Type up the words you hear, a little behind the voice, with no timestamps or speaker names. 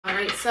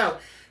right, so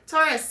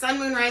Taurus, Sun,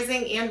 Moon,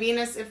 Rising, and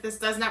Venus. If this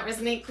does not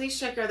resonate, please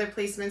check your other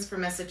placements for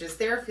messages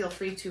there. Feel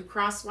free to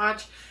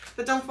cross-watch,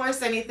 but don't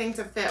force anything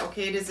to fit,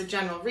 okay? It is a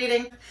general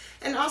reading.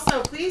 And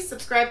also, please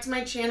subscribe to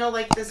my channel,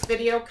 like this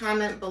video,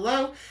 comment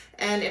below.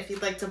 And if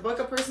you'd like to book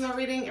a personal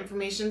reading,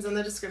 information's in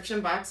the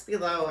description box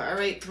below. All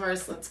right,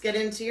 Taurus, let's get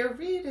into your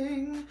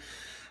reading.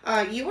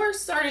 You are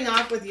starting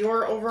off with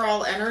your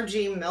overall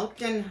energy,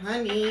 milk and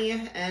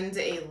honey, and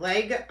a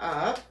leg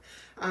up.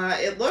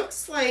 It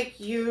looks like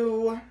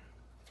you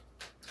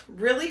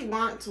really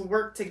want to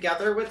work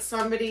together with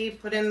somebody,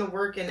 put in the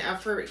work and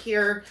effort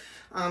here,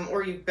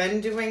 or you've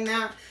been doing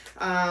that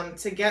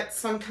to get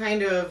some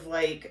kind of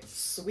like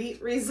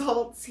sweet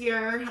results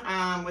here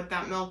with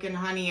that milk and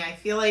honey. I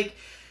feel like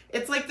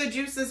it's like the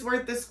juice is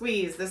worth the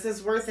squeeze. This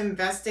is worth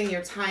investing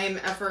your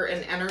time, effort,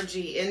 and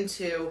energy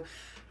into.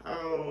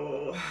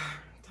 Oh,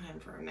 time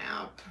for a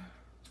nap.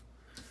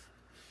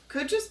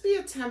 Could just be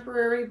a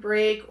temporary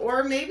break,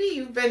 or maybe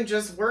you've been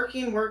just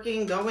working,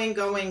 going,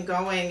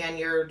 and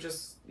you're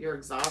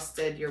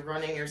exhausted. You're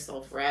running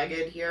yourself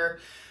ragged here.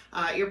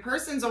 Your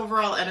person's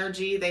overall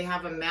energy, they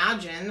have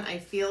imagine. I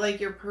feel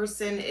like your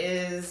person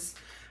is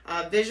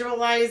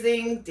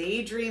visualizing,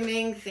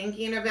 daydreaming,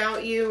 thinking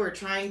about you, or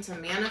trying to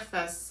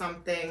manifest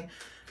something.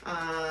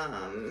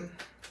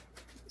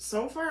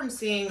 So far I'm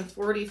seeing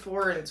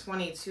 44 and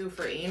 22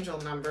 for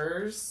angel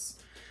numbers.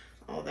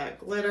 All that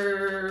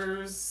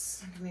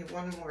glitters. Give me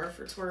one more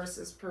for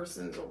Taurus's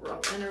person's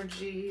overall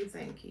energy.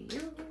 Thank you.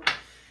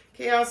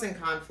 Chaos and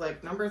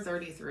conflict, number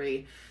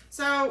 33.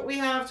 So we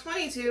have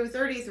 22,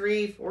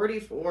 33,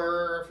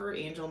 44 for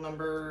angel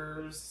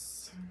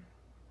numbers.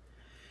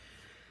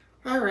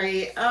 All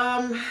right.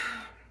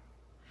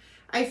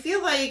 I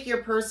feel like your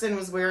person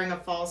was wearing a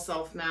false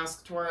self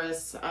mask,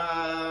 Taurus.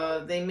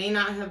 They may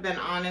not have been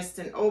honest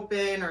and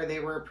open, or they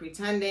were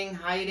pretending,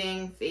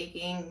 hiding,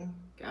 faking,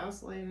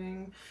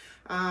 gaslighting,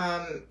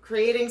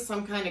 creating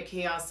some kind of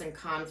chaos and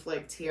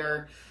conflict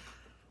here.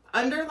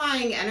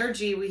 Underlying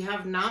energy, we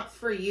have not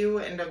for you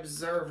and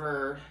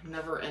observer,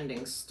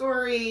 never-ending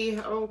story.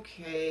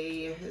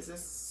 Okay, is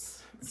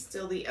this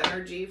still the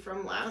energy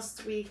from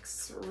last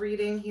week's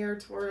reading here,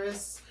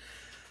 Taurus?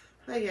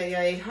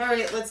 Ay. All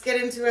right, let's get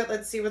into it.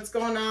 Let's see what's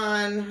going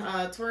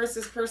on.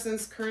 Taurus's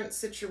person's current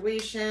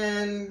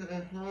situation.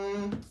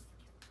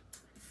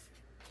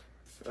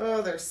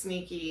 Oh, they're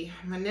sneaky,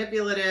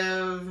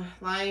 manipulative,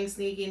 lying,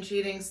 sneaking,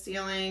 cheating,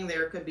 stealing.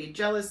 There could be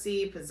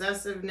jealousy,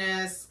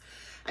 possessiveness.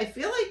 I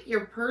feel like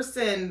your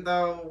person,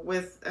 though,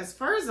 with as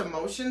far as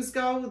emotions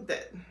go,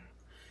 that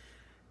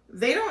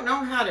they don't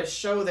know how to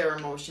show their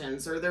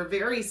emotions, or they're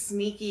very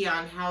sneaky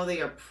on how they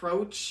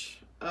approach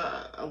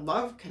a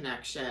love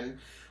connection.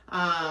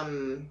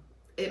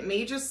 They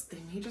may just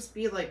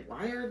be like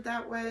wired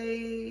that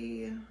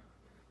way.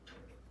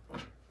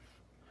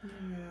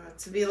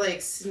 To be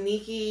like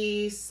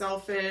sneaky,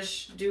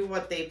 selfish, do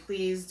what they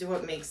please, do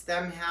what makes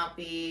them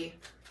happy,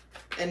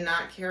 and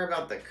not care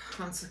about the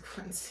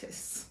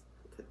consequences.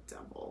 The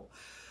devil.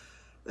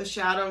 The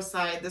shadow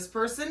side. This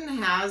person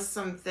has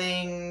some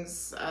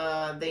things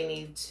they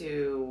need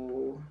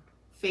to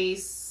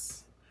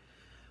face,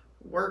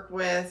 work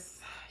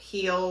with,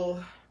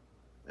 heal.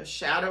 The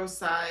shadow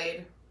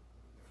side.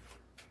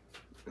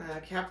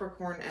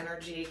 Capricorn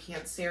energy,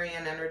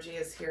 Cancerian energy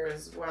is here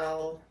as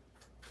well.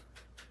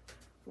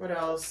 What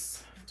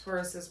else?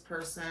 Taurus's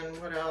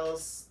person, what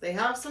else? They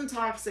have some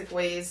toxic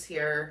ways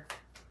here.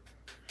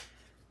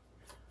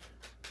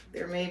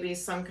 There may be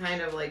some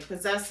kind of like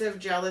possessive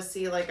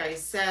jealousy, like I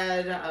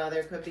said.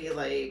 There could be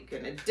like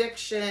an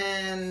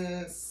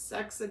addiction,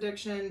 sex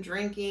addiction,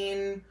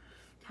 drinking,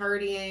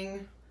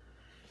 partying.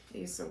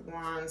 Ace of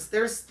Wands.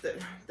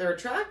 They're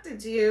attracted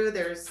to you.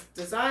 There's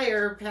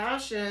desire,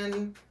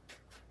 passion.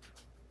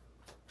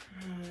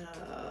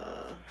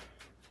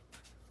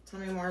 Tell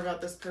me more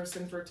about this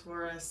person for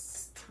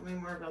Taurus. Tell me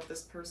more about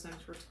this person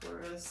for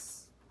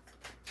Taurus.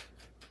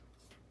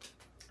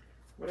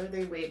 What are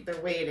they waiting?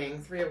 They're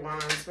waiting. Three of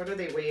Wands. What are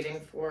they waiting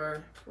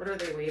for? What are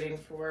they waiting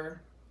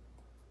for?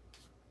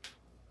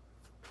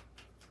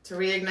 To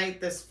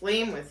reignite this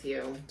flame with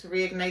you. To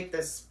reignite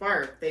this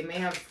spark. They may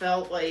have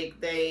felt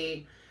like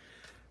they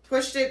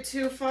pushed it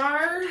too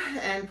far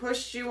and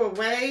pushed you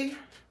away.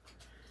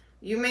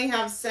 You may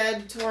have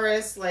said,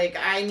 Taurus, like,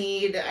 I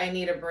need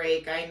a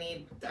break. I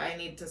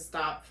need to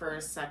stop for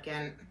a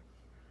second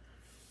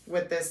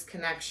with this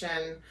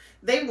connection.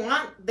 They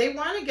want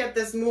to get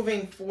this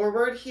moving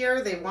forward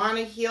here. They want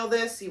to heal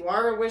this. You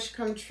are a wish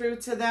come true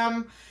to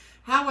them.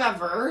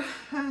 However,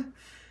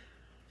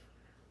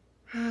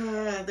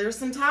 there's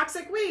some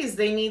toxic ways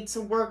they need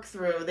to work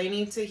through. They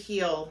need to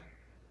heal.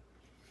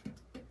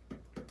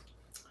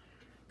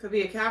 Could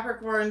be a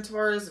Capricorn,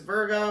 Taurus,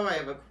 Virgo. I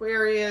have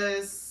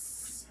Aquarius.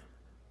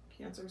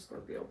 Cancer,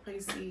 Scorpio,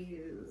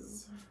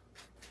 Pisces.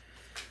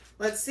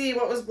 Let's see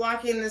what was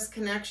blocking this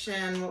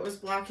connection. What was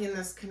blocking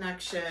this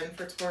connection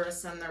for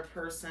Taurus and their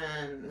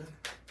person?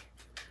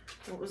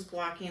 What was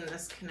blocking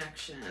this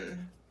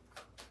connection?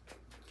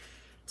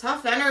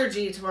 Tough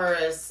energy,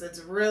 Taurus. It's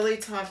really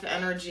tough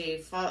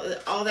energy.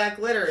 All that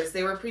glitters.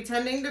 They were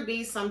pretending to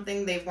be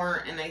something they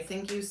weren't, and I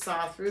think you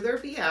saw through their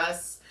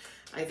BS.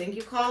 I think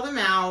you called them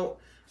out.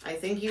 I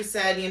think you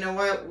said, you know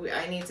what,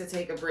 I need to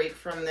take a break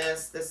from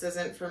this. This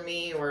isn't for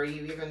me, or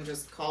you even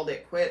just called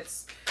it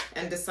quits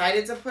and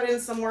decided to put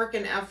in some work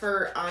and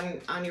effort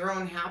on your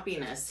own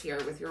happiness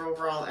here with your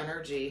overall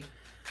energy.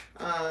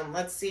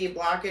 Let's see,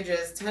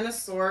 blockages, 10 of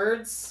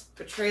Swords,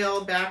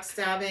 betrayal,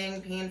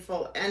 backstabbing,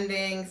 painful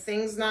ending,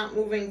 things not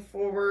moving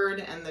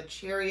forward, and the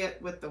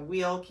Chariot with the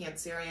wheel,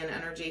 Cancerian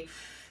energy.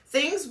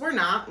 Things were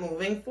not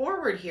moving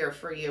forward here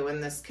for you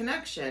in this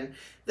connection.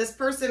 This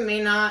person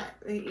may not,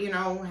 you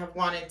know, have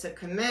wanted to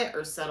commit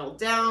or settle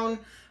down.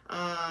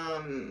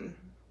 I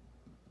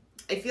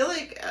feel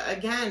like,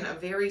 again, a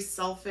very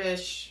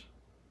selfish,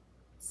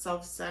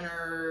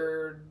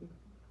 self-centered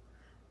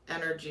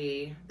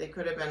energy. They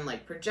could have been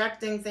like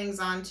projecting things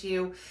onto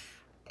you.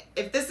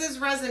 If this is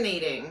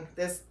resonating,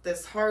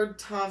 this hard,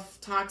 tough,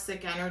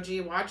 toxic energy,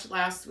 watch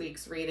last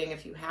week's reading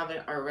if you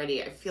haven't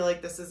already. I feel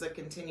like this is a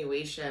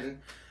continuation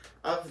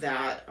of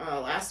that.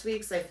 Last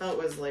week's I felt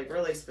was like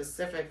really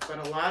specific,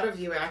 but a lot of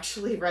you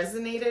actually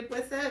resonated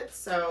with it,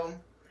 so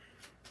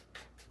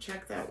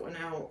check that one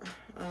out.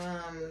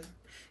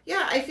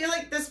 Yeah, I feel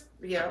like this,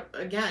 yeah,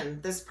 again,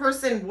 this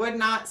person would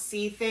not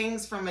see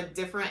things from a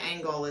different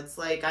angle. It's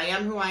like, I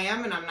am who I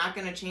am and I'm not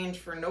going to change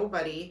for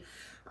nobody.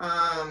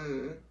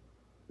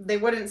 They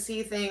wouldn't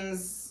see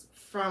things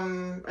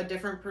from a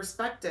different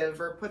perspective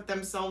or put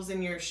themselves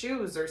in your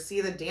shoes or see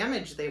the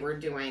damage they were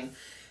doing.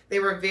 They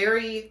were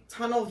very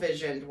tunnel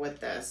visioned with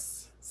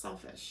this.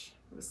 Selfish.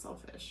 It was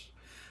selfish.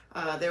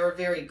 They were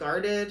very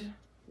guarded,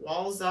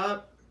 walls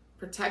up,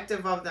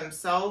 protective of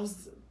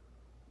themselves,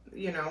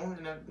 you know,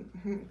 in a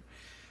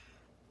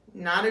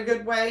not a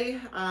good way.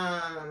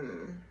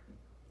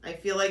 I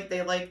feel like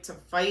they like to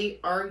fight,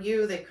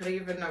 argue. They could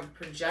even have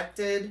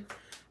projected,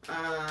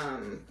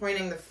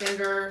 pointing the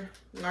finger,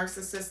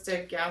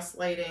 narcissistic,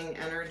 gaslighting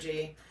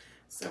energy.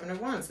 7 of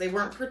Wands. They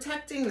weren't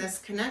protecting this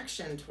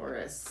connection,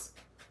 Taurus.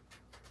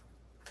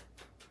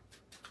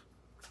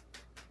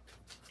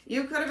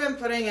 You could have been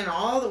putting in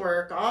all the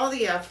work, all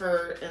the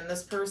effort, and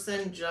this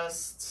person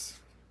just...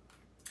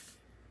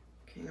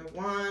 King of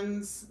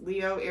Wands,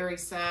 Leo,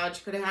 Aries, Sag.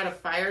 Could have had a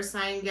fire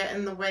sign get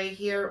in the way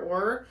here,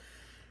 or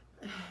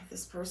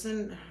this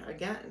person,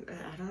 again,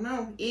 I don't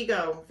know,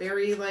 ego,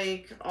 very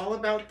like all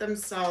about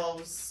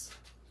themselves,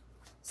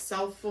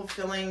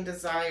 self-fulfilling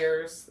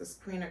desires. This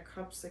Queen of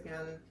Cups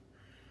again.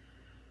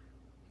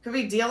 Could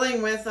be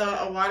dealing with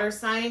a water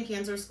sign,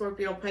 Cancer,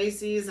 Scorpio,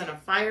 Pisces, and a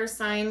fire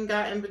sign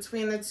got in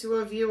between the two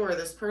of you, or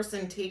this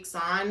person takes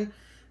on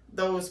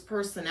those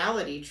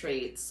personality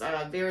traits.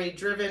 Very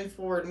driven,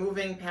 forward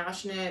moving,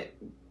 passionate.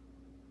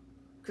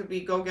 Could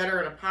be go-getter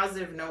in a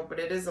positive note, but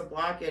it is a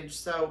blockage.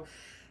 So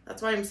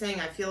that's why I'm saying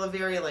I feel a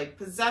very like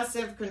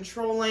possessive,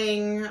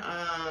 controlling,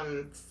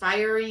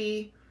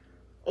 fiery,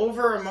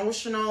 over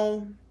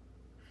emotional,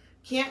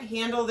 can't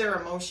handle their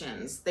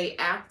emotions. They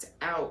act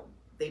out.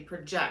 They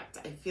project.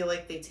 I feel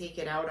like they take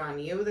it out on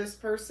you, this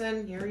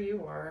person. Here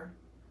you are.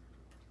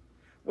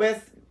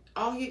 With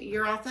all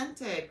you're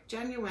authentic,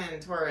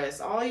 genuine,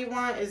 Taurus. All you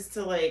want is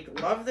to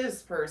like love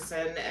this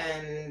person,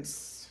 and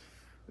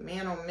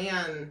man, oh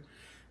man,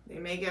 they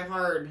make it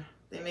hard.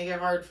 They make it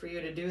hard for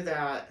you to do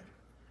that.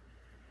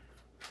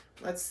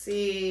 Let's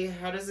see.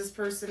 How does this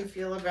person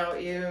feel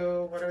about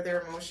you? What are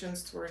their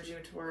emotions towards you,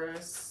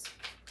 Taurus?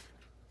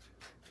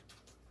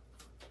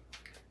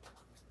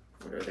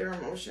 What are their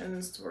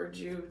emotions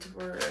towards you,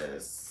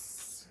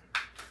 Taurus?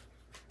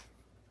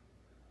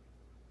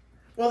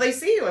 Well, they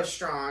see you as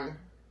strong.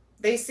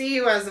 They see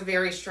you as a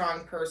very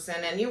strong person,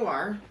 and you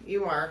are.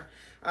 You are.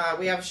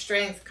 We have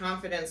strength,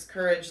 confidence,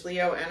 courage,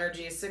 Leo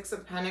energy, 6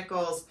 of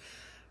Pentacles,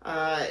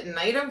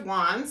 Knight of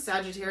Wands,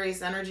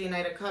 Sagittarius energy,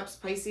 Knight of Cups,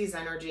 Pisces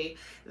energy.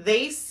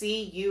 They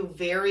see you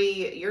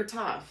very, you're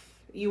tough.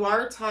 You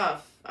are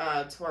tough,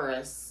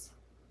 Taurus.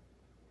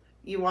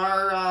 You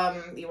are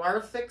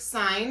a fixed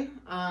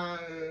sign,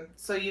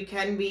 so you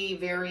can be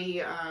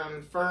very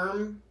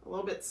firm, a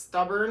little bit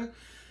stubborn.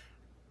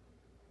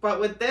 But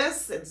with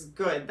this, it's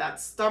good. That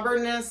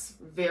stubbornness,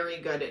 very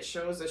good. It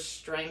shows a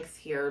strength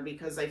here,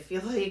 because I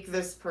feel like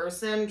this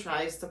person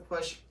tries to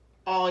push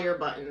all your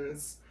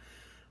buttons.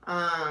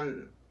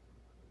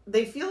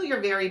 They feel you're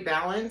very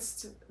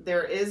balanced.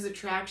 There is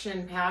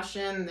attraction,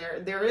 passion.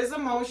 There is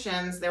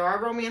emotions. There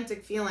are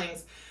romantic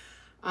feelings.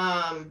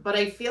 But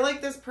I feel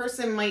like this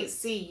person might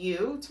see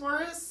you,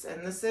 Taurus,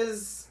 and this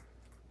is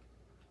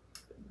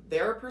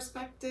their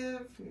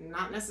perspective,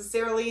 not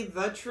necessarily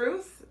the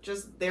truth,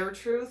 just their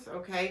truth,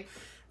 okay?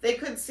 They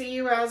could see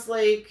you as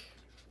like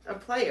a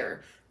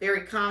player,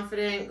 very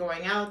confident,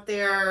 going out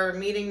there,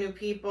 meeting new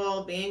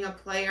people, being a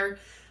player,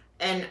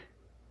 and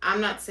I'm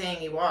not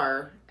saying you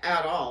are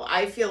at all.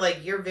 I feel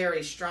like you're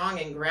very strong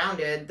and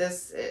grounded.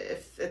 This,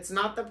 if it's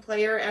not the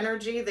player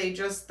energy,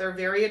 they're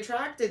very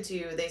attracted to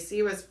you. They see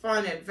you as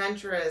fun,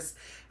 adventurous,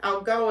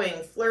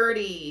 outgoing,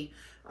 flirty,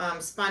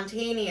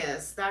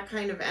 spontaneous, that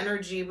kind of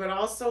energy, but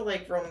also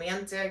like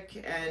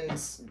romantic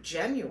and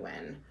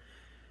genuine.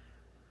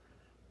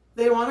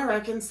 They want to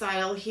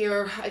reconcile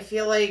here. I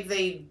feel like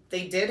they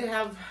did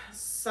have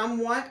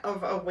somewhat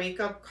of a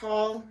wake-up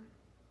call.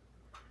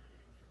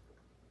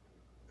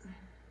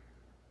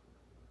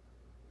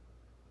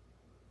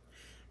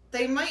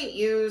 They might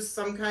use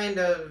some kind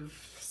of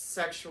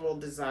sexual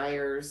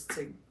desires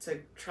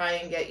to try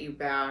and get you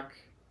back.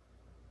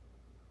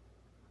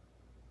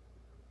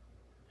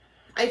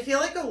 I feel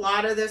like a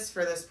lot of this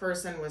for this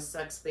person was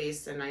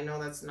sex-based, and I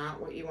know that's not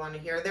what you want to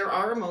hear. There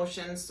are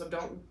emotions, so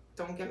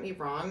don't get me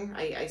wrong.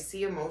 I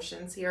see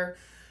emotions here.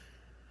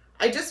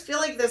 I just feel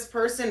like this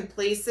person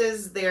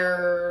places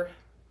their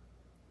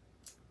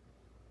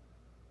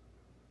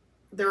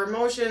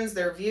emotions,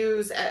 their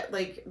views, at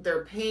like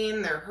their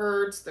pain, their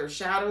hurts, their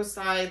shadow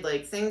side,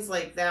 like things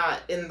like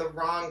that in the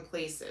wrong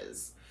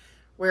places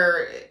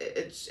where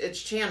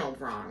it's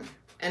channeled wrong.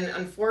 And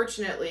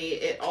unfortunately,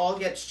 it all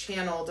gets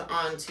channeled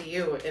onto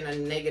you in a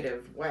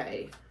negative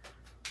way.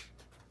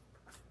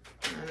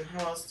 And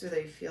how else do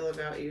they feel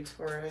about you,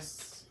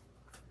 Taurus?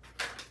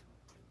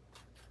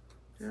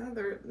 Yeah,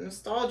 they're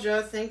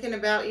nostalgia, thinking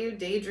about you,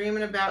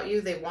 daydreaming about you.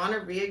 They want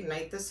to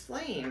reignite this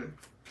flame.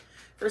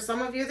 For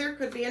some of you, there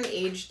could be an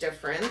age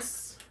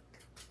difference.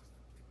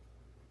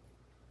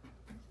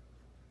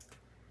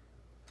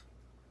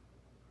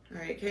 All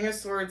right, King of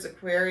Swords,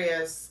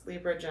 Aquarius,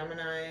 Libra,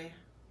 Gemini,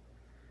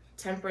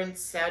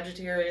 Temperance,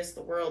 Sagittarius,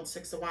 the World,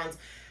 Six of Wands.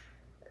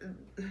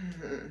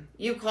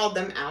 You called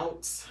them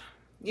out.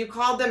 You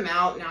called them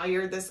out. Now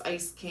you're this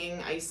Ice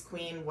King, Ice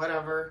Queen,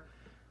 whatever.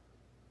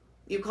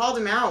 You called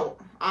them out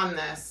on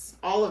this,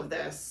 all of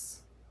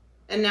this.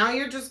 And now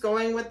you're just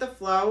going with the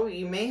flow.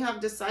 You may have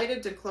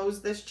decided to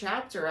close this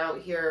chapter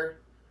out here.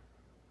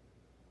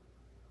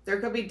 There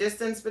could be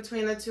distance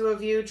between the two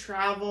of you,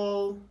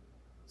 travel,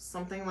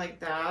 something like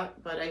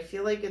that. But I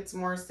feel like it's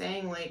more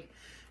saying like,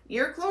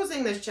 you're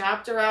closing this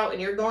chapter out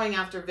and you're going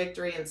after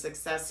victory and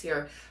success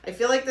here. I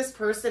feel like this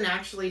person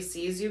actually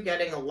sees you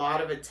getting a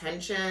lot of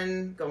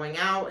attention, going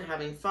out,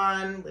 having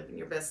fun, living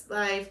your best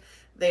life.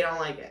 They don't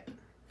like it.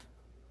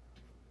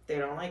 They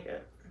don't like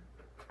it.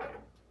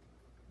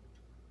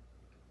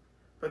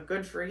 But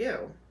good for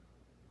you.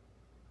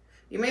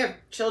 You may have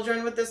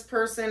children with this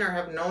person or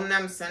have known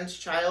them since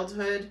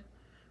childhood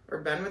or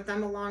been with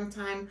them a long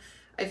time.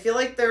 I feel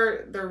like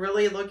they're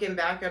really looking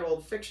back at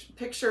old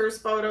pictures,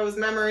 photos,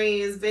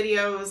 memories,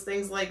 videos,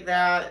 things like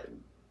that.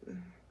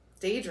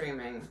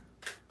 Daydreaming.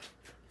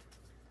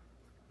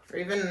 Or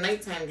even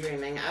nighttime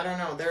dreaming. I don't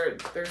know.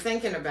 They're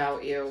thinking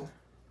about you.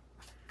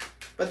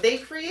 But they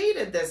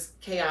created this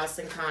chaos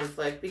and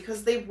conflict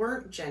because they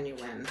weren't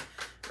genuine.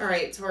 All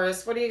right,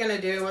 Taurus, what are you going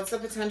to do? What's the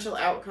potential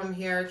outcome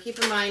here? Keep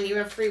in mind, you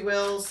have free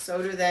will.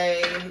 So do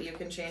they. You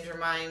can change your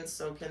mind.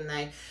 So can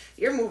they.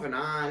 You're moving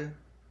on.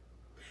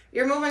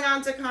 You're moving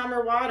on to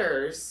calmer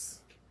waters.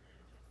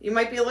 You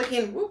might be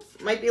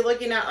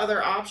looking at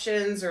other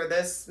options, or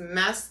this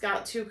mess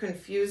got too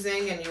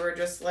confusing and you were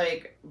just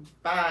like,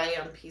 bye,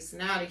 I'm peacing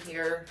out of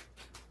here.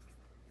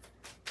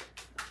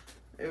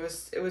 It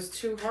was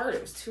too hard.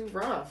 It was too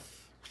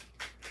rough.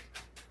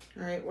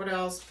 All right, what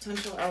else?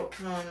 Potential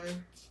outcome.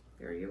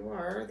 Here you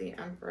are, the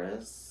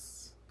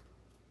Empress.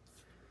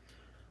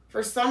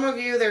 For some of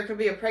you, there could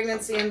be a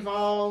pregnancy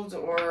involved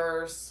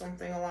or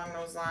something along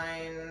those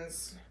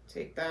lines.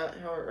 Take that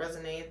how it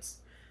resonates.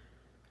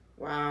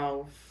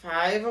 Wow.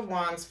 5 of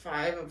Wands,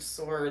 5 of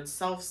Swords.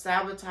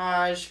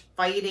 Self-sabotage,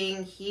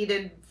 fighting,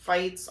 heated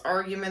fights,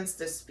 arguments,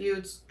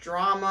 disputes,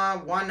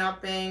 drama,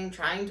 one-upping,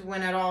 trying to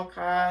win at all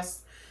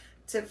costs,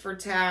 tit for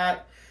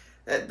tat.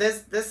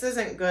 This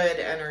isn't good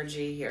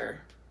energy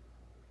here.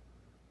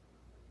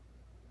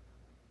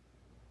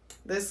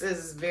 This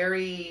is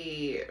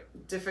very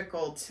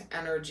difficult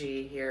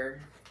energy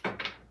here.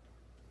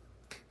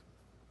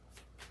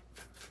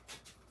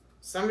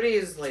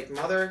 Somebody's like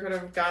mother could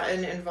have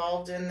gotten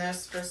involved in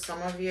this for some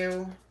of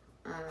you.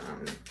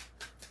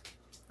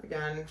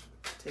 Again,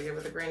 take it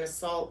with a grain of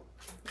salt.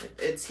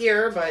 It's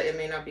here, but it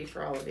may not be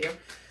for all of you.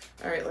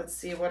 All right, let's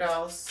see what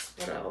else.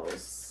 What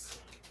else?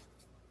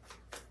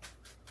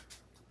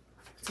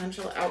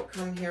 Potential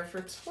outcome here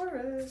for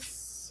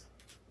Taurus.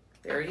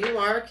 There you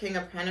are, King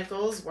of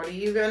Pentacles. What are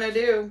you gonna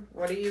do?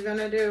 What are you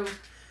gonna do?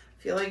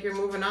 Feel like you're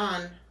moving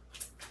on.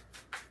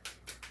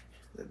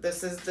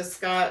 This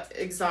got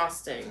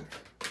exhausting.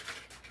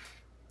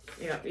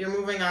 Yeah, you're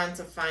moving on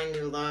to find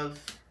new love.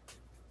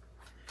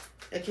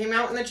 It came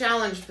out in the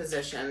challenge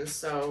position,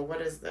 so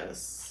what is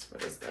this?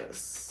 What is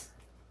this?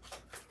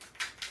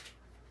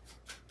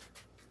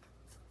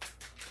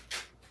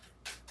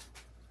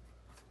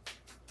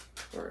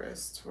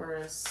 Taurus,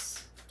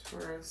 Taurus,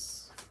 Taurus.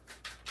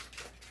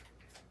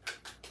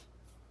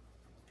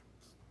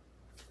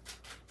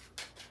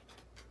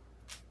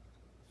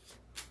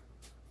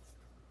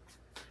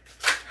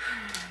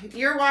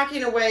 You're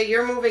walking away,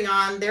 you're moving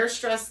on, they're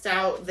stressed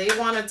out, they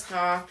want to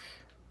talk.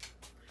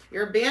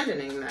 You're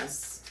abandoning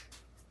this.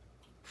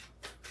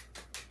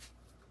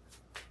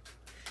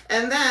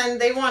 And then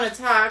they want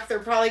to talk. They're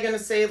probably going to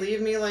say, leave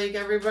me like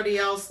everybody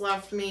else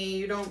left me.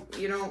 You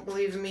don't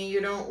believe in me. You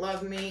don't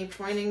love me.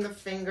 Pointing the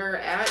finger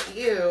at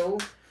you.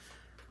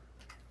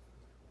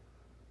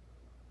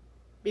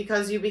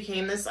 Because you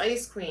became this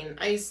ice queen,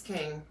 ice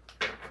king.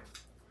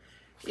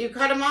 You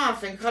cut him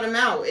off and cut him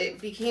out. It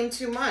became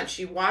too much.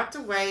 You walked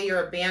away.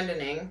 You're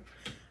abandoning.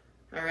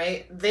 All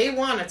right. They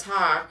want to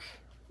talk.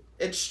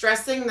 It's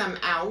stressing them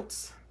out.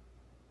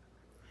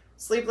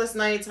 Sleepless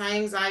nights, high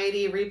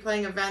anxiety,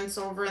 replaying events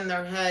over in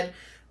their head.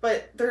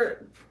 But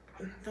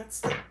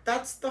that's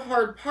the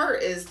hard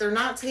part, is they're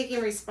not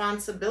taking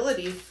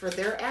responsibility for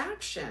their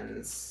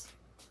actions.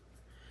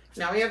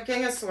 Now we have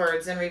King of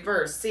Swords in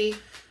reverse. See,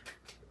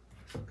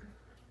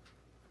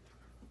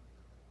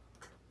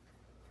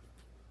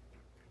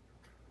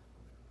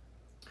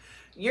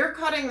 you're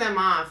cutting them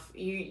off.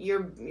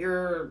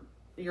 You're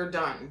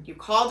done. You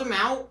called them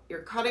out. You're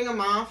cutting them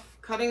off,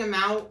 cutting them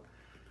out.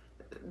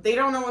 They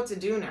don't know what to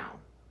do now.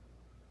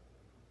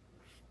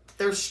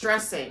 They're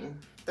stressing.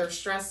 They're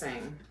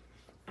stressing.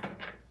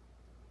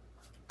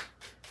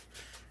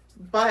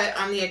 But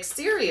on the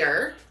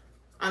exterior,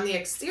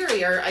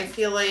 I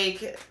feel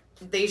like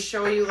they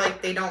show you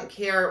like they don't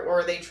care,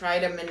 or they try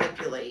to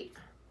manipulate.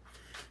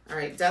 All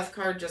right, Death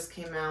card just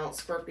came out.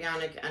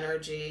 Scorpionic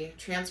energy,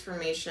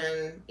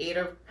 transformation, Eight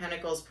of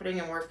Pentacles, putting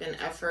in work and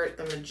effort,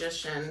 the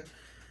Magician.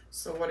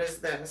 So what is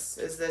this?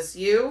 Is this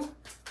you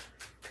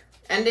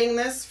ending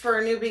this for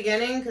a new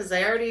beginning? Because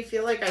I already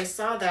feel like I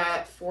saw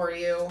that for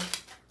you.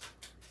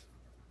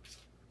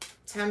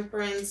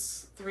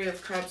 Temperance, Three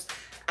of Cups.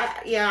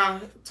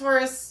 Yeah,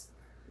 Taurus,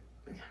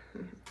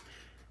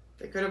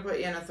 they could have put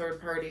you in a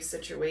third-party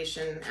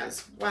situation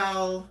as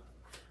well.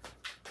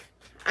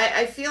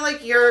 I feel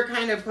like you're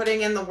kind of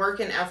putting in the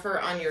work and effort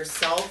on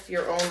yourself,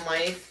 your own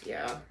life.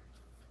 Yeah.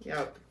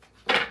 Yep.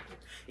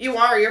 You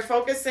are. You're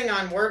focusing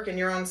on work and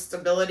your own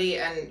stability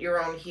and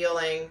your own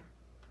healing.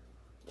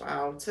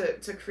 Wow.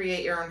 To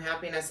create your own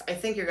happiness. I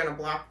think you're going to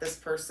block this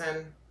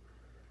person.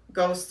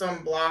 Ghost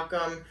them, block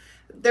them.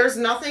 There's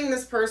nothing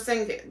this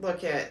person...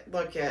 Look at.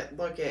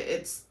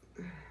 It's...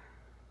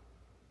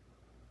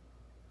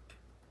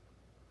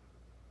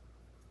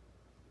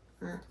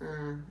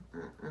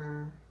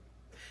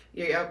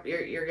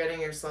 You're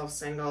getting yourself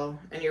single,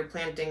 and you're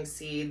planting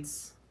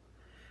seeds.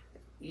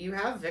 You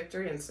have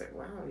victory and say,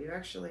 wow, you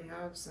actually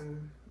have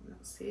some.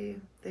 See,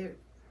 they're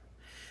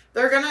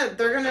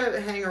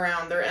gonna hang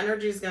around. Their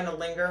energy's gonna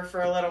linger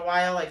for a little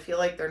while. I feel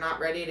like they're not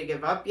ready to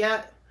give up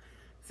yet.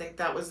 I think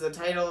that was the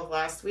title of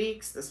last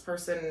week's. This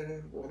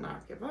person will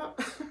not give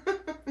up.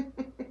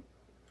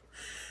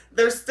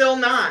 They're still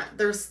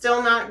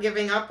not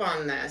giving up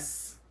on this.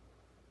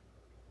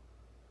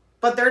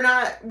 But they're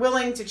not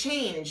willing to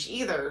change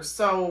either.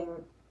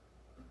 So,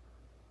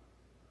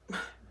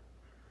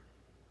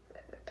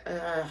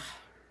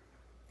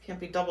 can't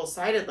be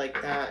double-sided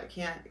like that.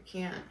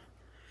 Can't.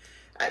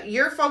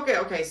 You're focused.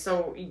 Okay,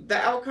 so the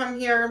outcome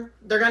here,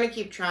 they're going to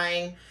keep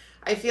trying.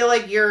 I feel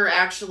like you're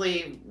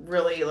actually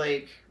really,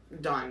 like,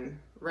 done,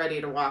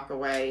 ready to walk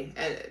away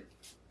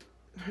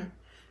and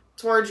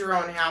towards your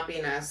own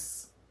happiness.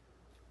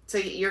 So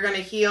you're going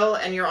to heal,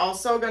 and you're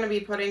also going to be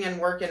putting in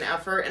work and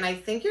effort. And I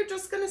think you're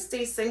just going to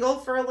stay single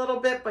for a little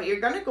bit, but you're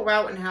going to go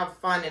out and have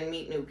fun and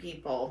meet new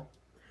people.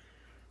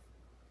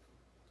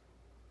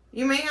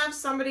 You may have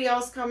somebody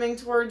else coming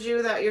towards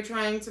you that you're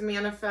trying to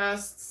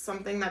manifest,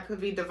 something that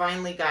could be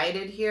divinely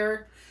guided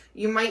here.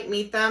 You might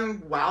meet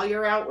them while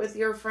you're out with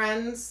your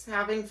friends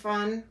having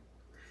fun.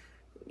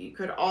 You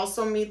could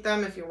also meet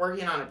them if you're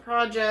working on a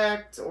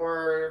project,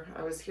 or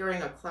I was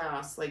hearing a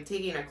class, like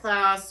taking a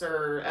class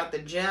or at the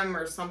gym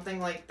or something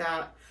like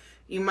that.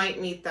 You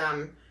might meet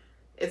them.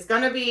 It's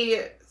going to be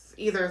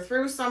either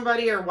through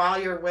somebody or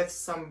while you're with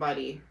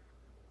somebody.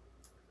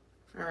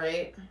 All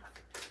right.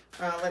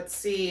 Let's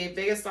see.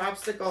 Biggest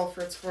obstacle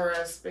for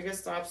Taurus.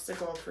 Biggest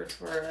obstacle for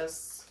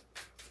Taurus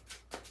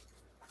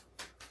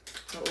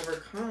to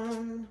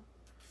overcome.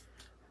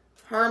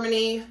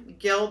 Harmony,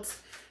 guilt.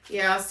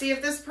 Yeah, see,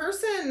 if this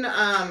person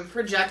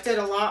projected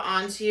a lot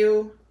onto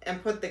you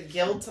and put the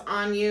guilt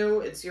on you,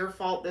 it's your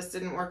fault this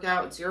didn't work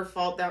out, it's your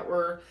fault that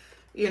we're,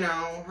 you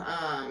know,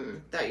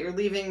 that you're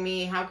leaving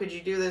me, how could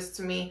you do this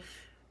to me?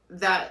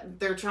 That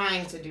they're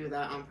trying to do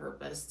that on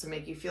purpose to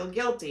make you feel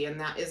guilty, and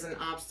that is an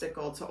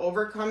obstacle to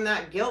overcome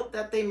that guilt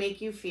that they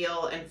make you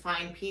feel and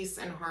find peace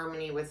and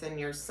harmony within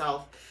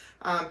yourself.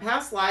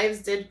 Past lives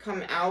did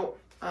come out.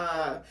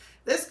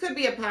 This could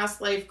be a past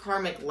life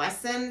karmic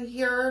lesson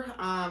here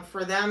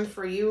for them,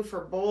 for you, for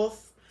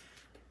both.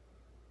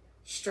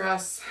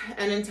 Stress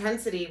and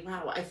intensity.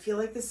 Wow, I feel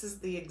like this is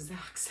the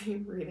exact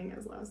same reading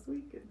as last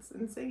week. It's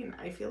insane.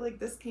 I feel like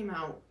this came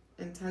out.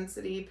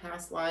 Intensity,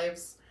 past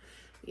lives.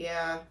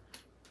 Yeah.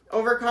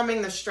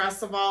 Overcoming the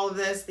stress of all of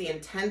this, the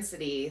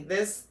intensity.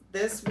 This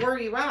wore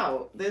you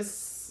out.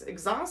 This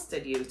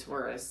exhausted you,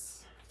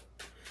 Taurus.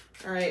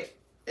 All right.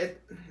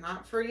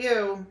 Not for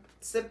you.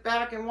 Sit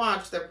back and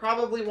watch. They're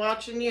probably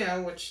watching you,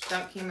 which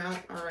that came out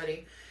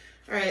already.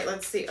 All right,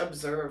 let's see.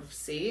 Observe.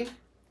 See?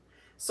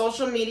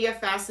 Social media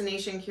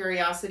fascination,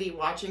 curiosity,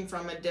 watching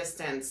from a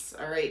distance.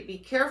 All right, be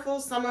careful.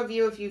 Some of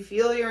you, if you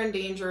feel you're in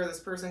danger, this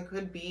person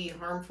could be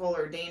harmful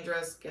or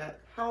dangerous, get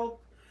help.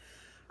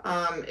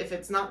 If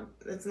it's not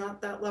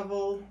that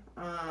level,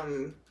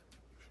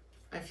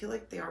 I feel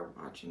like they are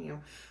watching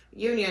you.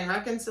 Union,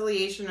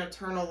 reconciliation,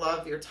 eternal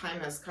love, your time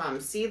has come.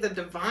 See, the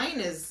divine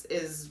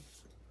is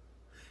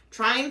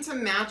trying to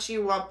match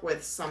you up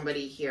with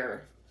somebody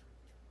here.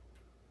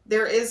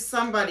 There is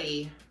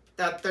somebody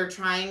that they're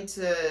trying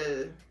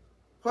to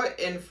put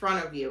in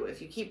front of you.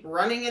 If you keep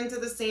running into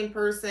the same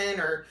person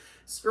or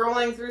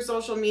scrolling through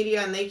social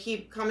media and they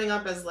keep coming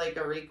up as like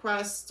a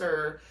request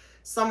or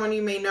someone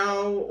you may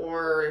know,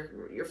 or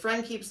your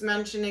friend keeps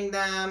mentioning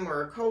them,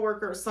 or a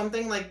coworker,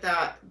 something like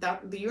that,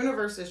 that the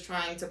universe is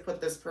trying to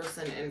put this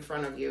person in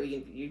front of you.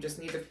 You just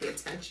need to pay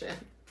attention.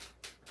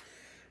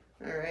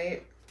 All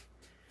right.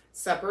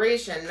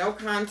 Separation, no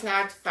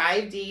contact,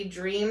 5D,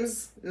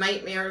 dreams,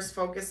 nightmares,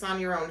 focus on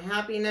your own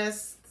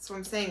happiness. That's what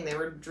I'm saying. They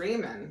were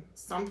dreaming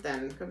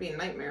something. Could be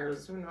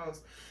nightmares. Who knows?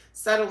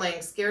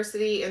 Settling,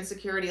 scarcity,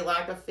 insecurity,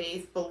 lack of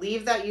faith.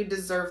 Believe that you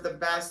deserve the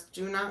best.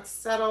 Do not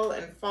settle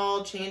and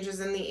fall.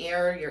 Changes in the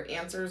air. Your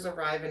answers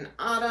arrive in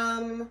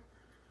autumn.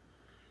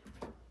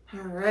 All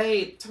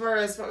right,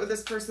 Taurus, what would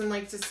this person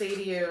like to say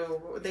to you?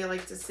 What would they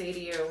like to say to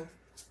you?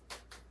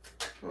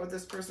 What would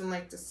this person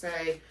like to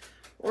say?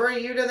 Or are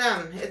you to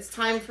them? It's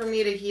time for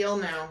me to heal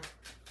now.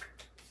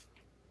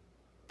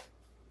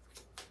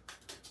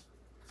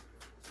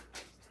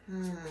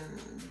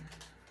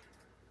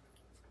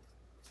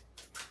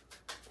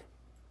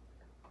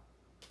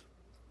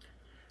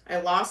 I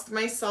lost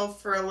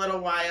myself for a little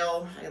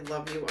while. I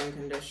love you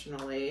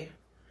unconditionally.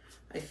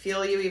 I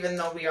feel you even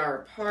though we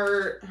are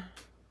apart.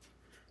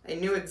 I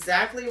knew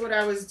exactly what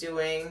I was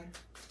doing.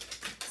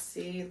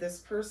 See, this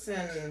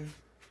person...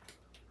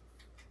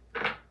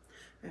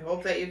 I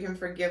hope that you can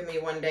forgive me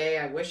one day.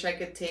 I wish I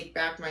could take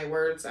back my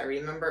words. I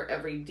remember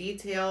every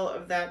detail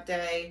of that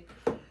day.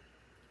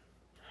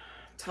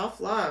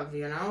 Tough love,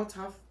 you know?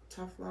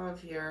 Tough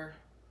love here.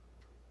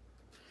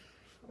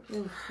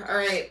 Ooh, all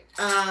right.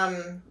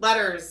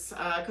 Letters.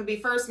 Could be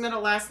first,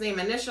 middle, last name,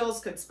 initials.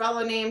 Could spell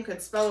a name.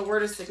 Could spell a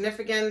word of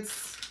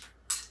significance.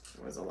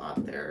 There was a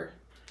lot there.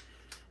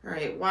 All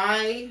right.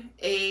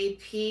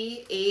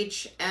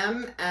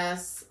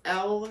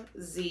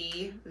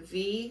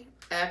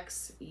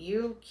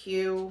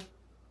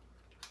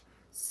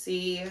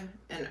 YAPHMSLZVXUQC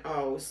and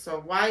O.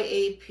 So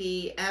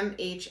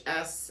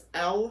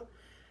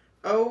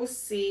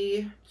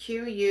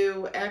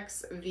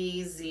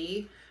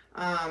YAPMHSLOCQUXVZ.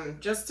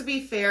 Just to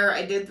be fair,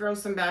 I did throw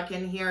some back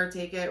in here.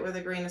 Take it with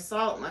a grain of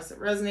salt unless it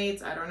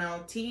resonates. I don't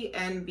know.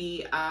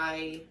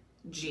 TNBIG.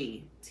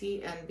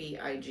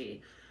 TNBIG. I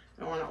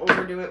don't want to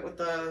overdo it with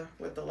the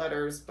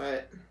letters,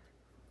 but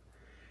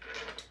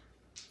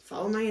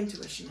follow my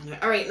intuition on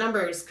it. All right,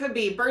 numbers. Could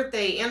be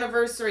birthday,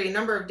 anniversary,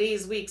 number of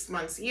days, weeks,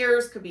 months,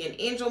 years. Could be an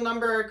angel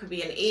number. Could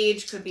be an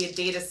age. Could be a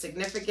date of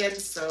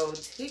significance. So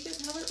take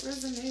it how it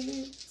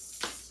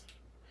resonates.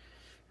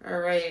 All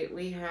right,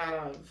 we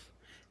have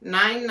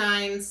 9,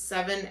 9,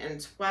 7,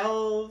 and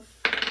 12,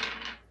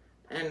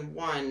 and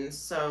 1.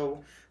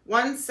 So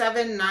 1,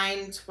 7,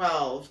 9,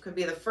 12. Could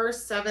be the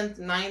 1st, 7th,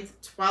 9th,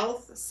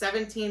 12th,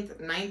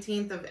 17th,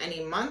 19th of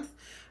any month.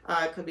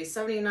 Could be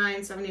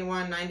 79,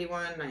 71,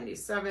 91,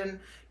 97.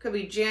 Could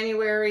be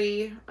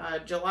January,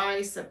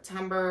 July,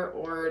 September,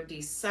 or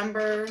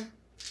December.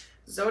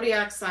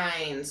 Zodiac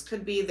signs.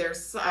 Could be their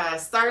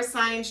star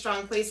sign,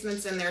 strong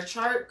placements in their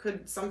chart.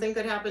 Something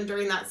could happen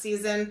during that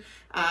season,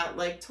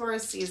 like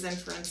Taurus season,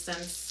 for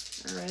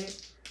instance. All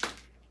right.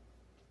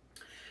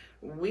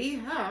 We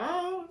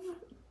have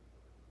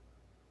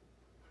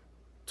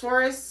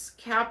Taurus,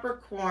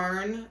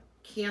 Capricorn,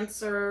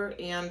 Cancer,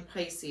 and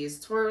Pisces.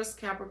 Taurus,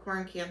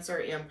 Capricorn, Cancer,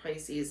 and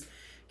Pisces.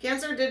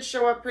 Cancer did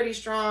show up pretty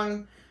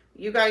strong.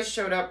 You guys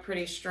showed up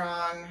pretty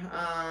strong.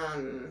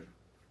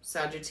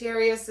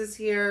 Sagittarius is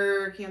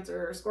here.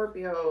 Cancer,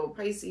 Scorpio,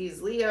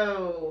 Pisces,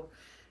 Leo,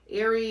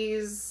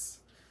 Aries,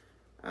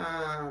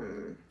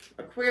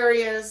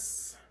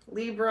 Aquarius,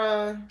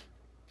 Libra.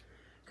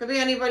 Could be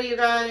anybody, you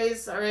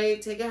guys. All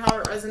right, take it how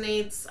it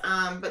resonates.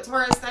 But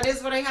Taurus, that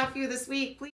is what I have for you this week. Please